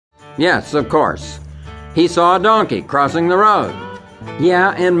Yes, of course. He saw a donkey crossing the road.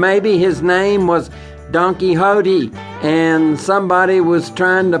 Yeah, and maybe his name was Don Quixote, and somebody was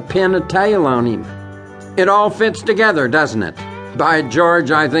trying to pin a tail on him. It all fits together, doesn't it? By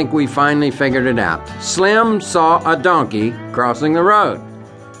George, I think we finally figured it out. Slim saw a donkey crossing the road.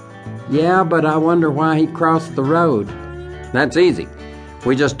 Yeah, but I wonder why he crossed the road. That's easy.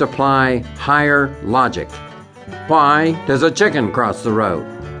 We just apply higher logic. Why does a chicken cross the road?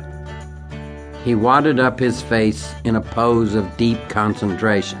 He wadded up his face in a pose of deep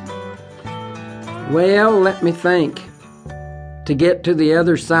concentration. Well, let me think. To get to the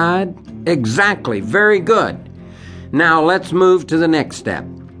other side? Exactly. Very good. Now let's move to the next step.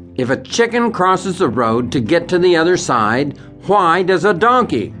 If a chicken crosses the road to get to the other side, why does a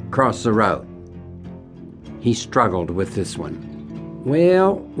donkey cross the road? He struggled with this one.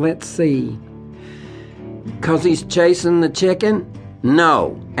 Well, let's see. 'Cause he's chasing the chicken?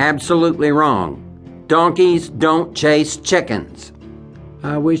 No, absolutely wrong. Donkeys don't chase chickens.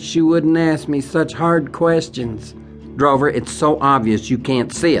 I wish you wouldn't ask me such hard questions. Drover, it's so obvious you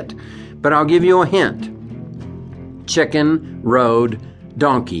can't see it, but I'll give you a hint. Chicken, road,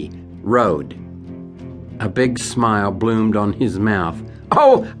 donkey, road. A big smile bloomed on his mouth.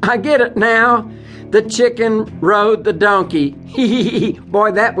 Oh, I get it now. The chicken rode the donkey. Hee.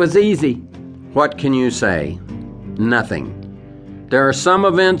 Boy, that was easy. What can you say? Nothing. There are some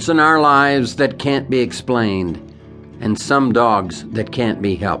events in our lives that can't be explained, and some dogs that can't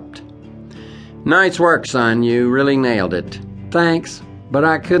be helped. Nice work, son. You really nailed it. Thanks, but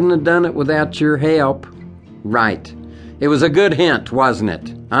I couldn't have done it without your help. Right. It was a good hint, wasn't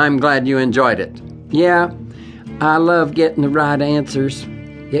it? I'm glad you enjoyed it. Yeah, I love getting the right answers.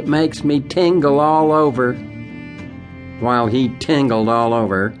 It makes me tingle all over. While he tingled all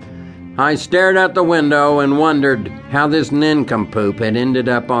over, I stared out the window and wondered how this nincompoop had ended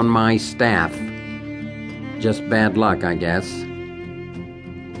up on my staff. Just bad luck, I guess.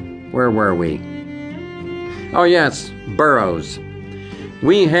 Where were we? Oh yes, burros.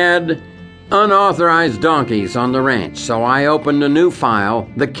 We had unauthorized donkeys on the ranch, so I opened a new file,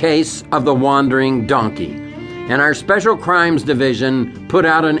 The Case of the Wandering Donkey, and our Special Crimes Division put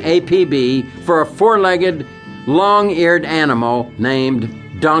out an APB for a four-legged, long-eared animal named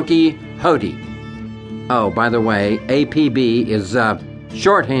Donkey Quixote. Oh, by the way, APB is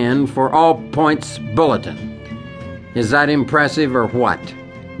shorthand for All Points Bulletin. Is that impressive or what?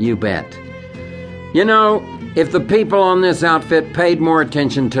 You bet. You know, if the people on this outfit paid more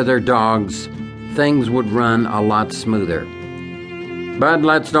attention to their dogs, things would run a lot smoother. But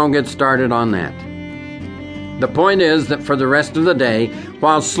let's don't get started on that. The point is that for the rest of the day,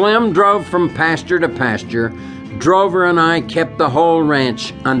 while Slim drove from pasture to pasture, Drover and I kept the whole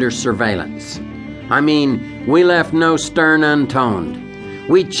ranch under surveillance. I mean, we left no stone unturned.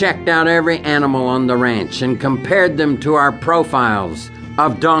 We checked out every animal on the ranch and compared them to our profiles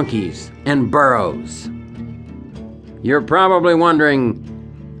of donkeys and burros. You're probably wondering,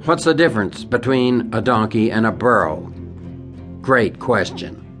 what's the difference between a donkey and a burro? Great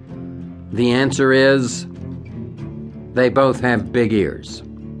question. The answer is, they both have big ears.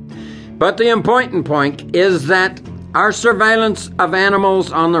 But the important point is that our surveillance of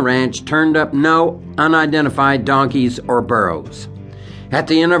animals on the ranch turned up no unidentified donkeys or burros. At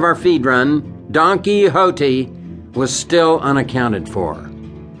the end of our feed run, Donkey Quixote was still unaccounted for.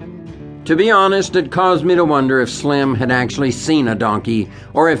 To be honest, it caused me to wonder if Slim had actually seen a donkey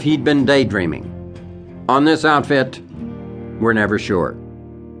or if he'd been daydreaming. On this outfit, we're never sure.